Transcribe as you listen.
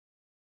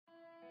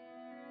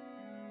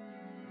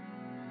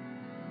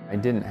I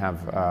didn't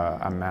have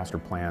a master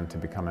plan to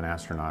become an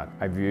astronaut.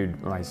 I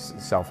viewed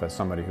myself as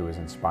somebody who was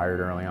inspired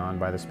early on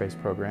by the space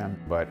program,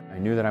 but I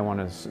knew that I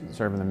wanted to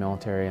serve in the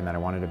military and that I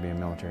wanted to be a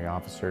military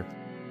officer.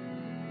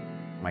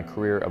 My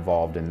career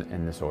evolved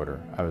in this order.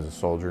 I was a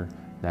soldier,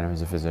 then I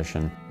was a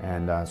physician,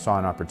 and saw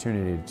an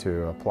opportunity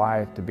to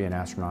apply to be an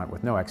astronaut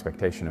with no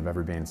expectation of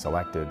ever being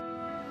selected.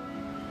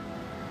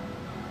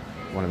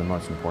 One of the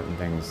most important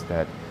things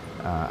that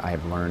I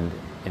have learned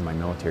in my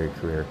military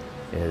career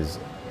is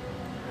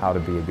how to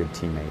be a good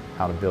teammate,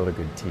 how to build a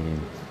good team,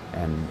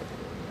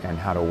 and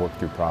how to work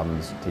through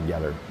problems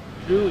together.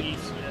 Lou is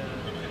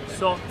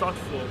so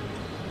thoughtful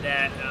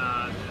that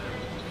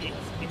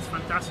it's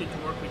fantastic to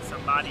work with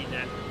somebody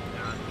that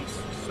is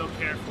so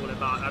careful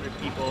about other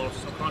people,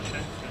 so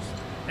conscientious,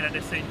 and at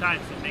the same time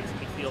it makes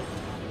me feel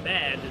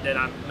bad that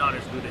I'm not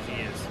as good as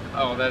he is.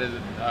 Oh, that is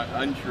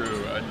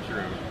untrue.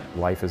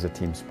 Life is a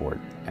team sport,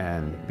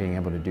 and being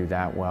able to do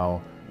that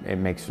well, it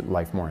makes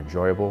life more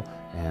enjoyable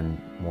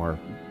and more,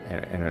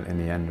 in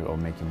the end, it will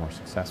make you more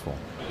successful.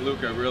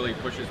 Luca really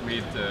pushes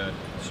me to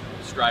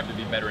strive to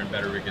be better and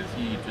better because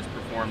he just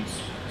performs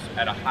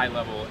at a high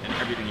level in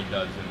everything he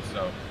does, and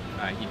so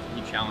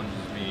he challenges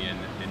me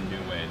in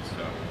new ways.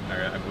 So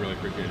I really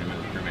appreciate him as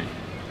a crewmate.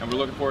 And we're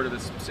looking forward to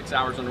this 6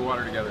 hours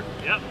underwater together.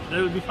 Yep,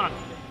 that would be fun.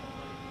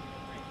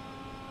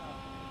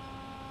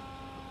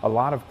 A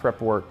lot of prep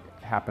work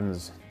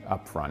happens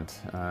up front,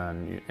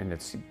 and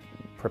it's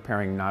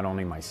preparing not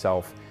only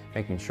myself,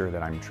 making sure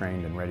that I'm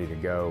trained and ready to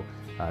go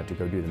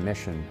do the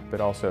mission, but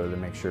also to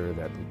make sure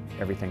that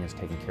everything is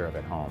taken care of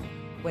at home.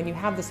 When you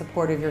have the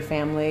support of your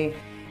family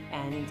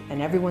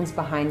and everyone's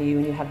behind you,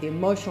 and you have the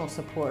emotional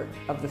support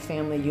of the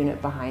family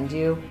unit behind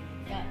you,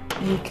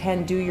 you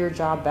can do your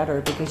job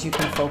better because you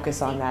can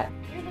focus on that.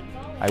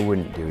 I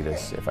wouldn't do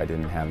this if I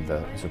didn't have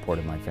the support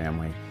of my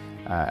family.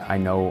 I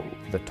know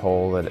the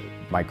toll that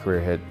my career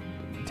had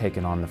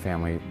taken on the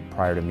family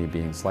prior to me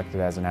being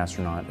selected as an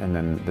astronaut, and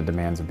then the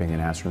demands of being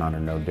an astronaut are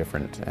no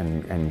different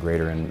and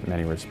greater in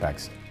many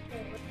respects.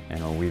 You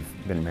know, we've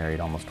been married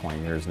almost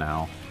 20 years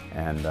now,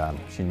 and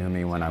she knew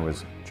me when I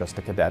was just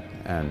a cadet,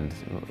 and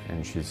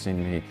she's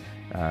seen me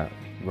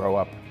grow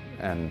up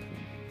and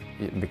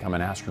become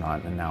an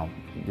astronaut, and now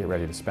get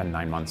ready to spend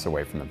 9 months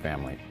away from the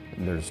family.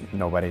 There's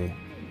nobody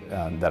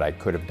that I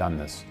could have done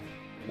this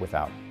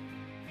without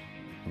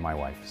my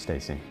wife,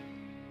 Stacy.